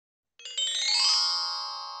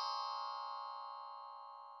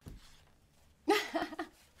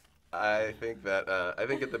I think that I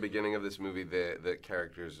think at the beginning of this movie, the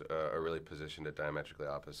characters are really positioned at diametrically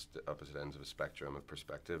opposite ends of a spectrum of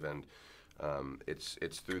perspective, and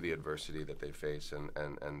it's through the adversity that they face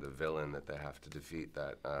and the villain that they have to defeat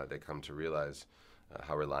that they come to realize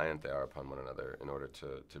how reliant they are upon one another in order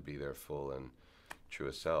to be their full and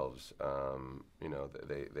truest selves. You know,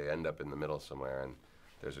 they end up in the middle somewhere, and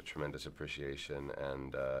there's a tremendous appreciation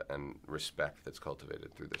and respect that's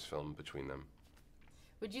cultivated through this film between them.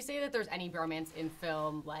 Would you say that there's any bromance in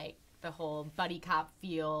film, like the whole buddy cop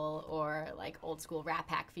feel or like old school Rat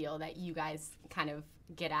Pack feel that you guys kind of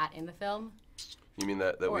get at in the film? You mean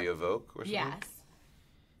that we evoke or something? Yes.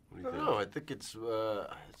 What do you think? No, I think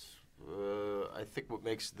I think what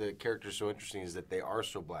makes the characters so interesting is that they are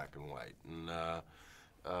so black and white, and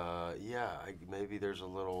maybe there's a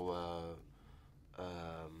little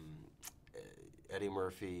Eddie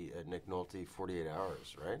Murphy, Nick Nolte, 48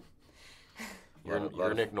 Hours, right?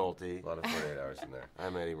 You're Nick Nolte. A lot of 48 hours in there.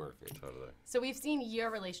 I'm Eddie Murphy. Totally. So we've seen your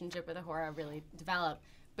relationship with Ahura really develop,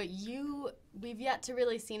 but we've yet to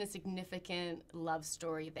really seen a significant love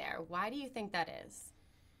story there. Why do you think that is?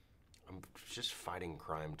 I'm just fighting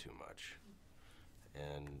crime too much.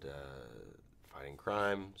 And fighting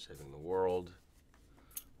crime, saving the world,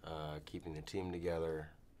 keeping the team together,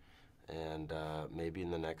 and maybe in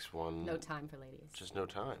the next one... No time for ladies. Just no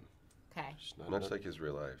time. Okay. Much like his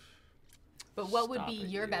real life. But what would be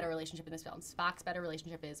your better relationship in this film? Spock's better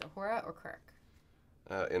relationship is Uhura or Kirk?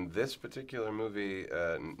 In this particular movie,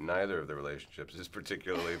 neither of the relationships is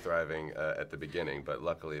particularly thriving at the beginning, but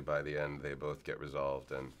luckily by the end they both get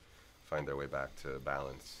resolved and find their way back to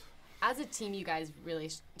balance. As a team, you guys really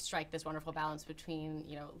strike this wonderful balance between,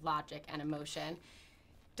 you know, logic and emotion.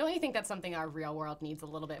 Don't you think that's something our real world needs a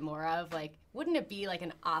little bit more of? Like, wouldn't it be like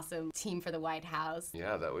an awesome team for the White House?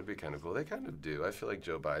 Yeah, that would be kind of cool. They kind of do. I feel like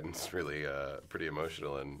Joe Biden's really pretty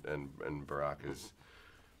emotional, and Barack is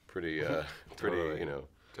pretty, Totally. you know,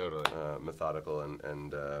 Totally. methodical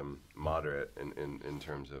and moderate in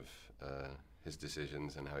terms of his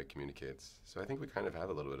decisions and how he communicates. So I think we kind of have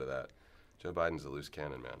a little bit of that. Joe Biden's a loose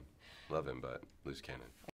cannon, man. Love him, but loose cannon.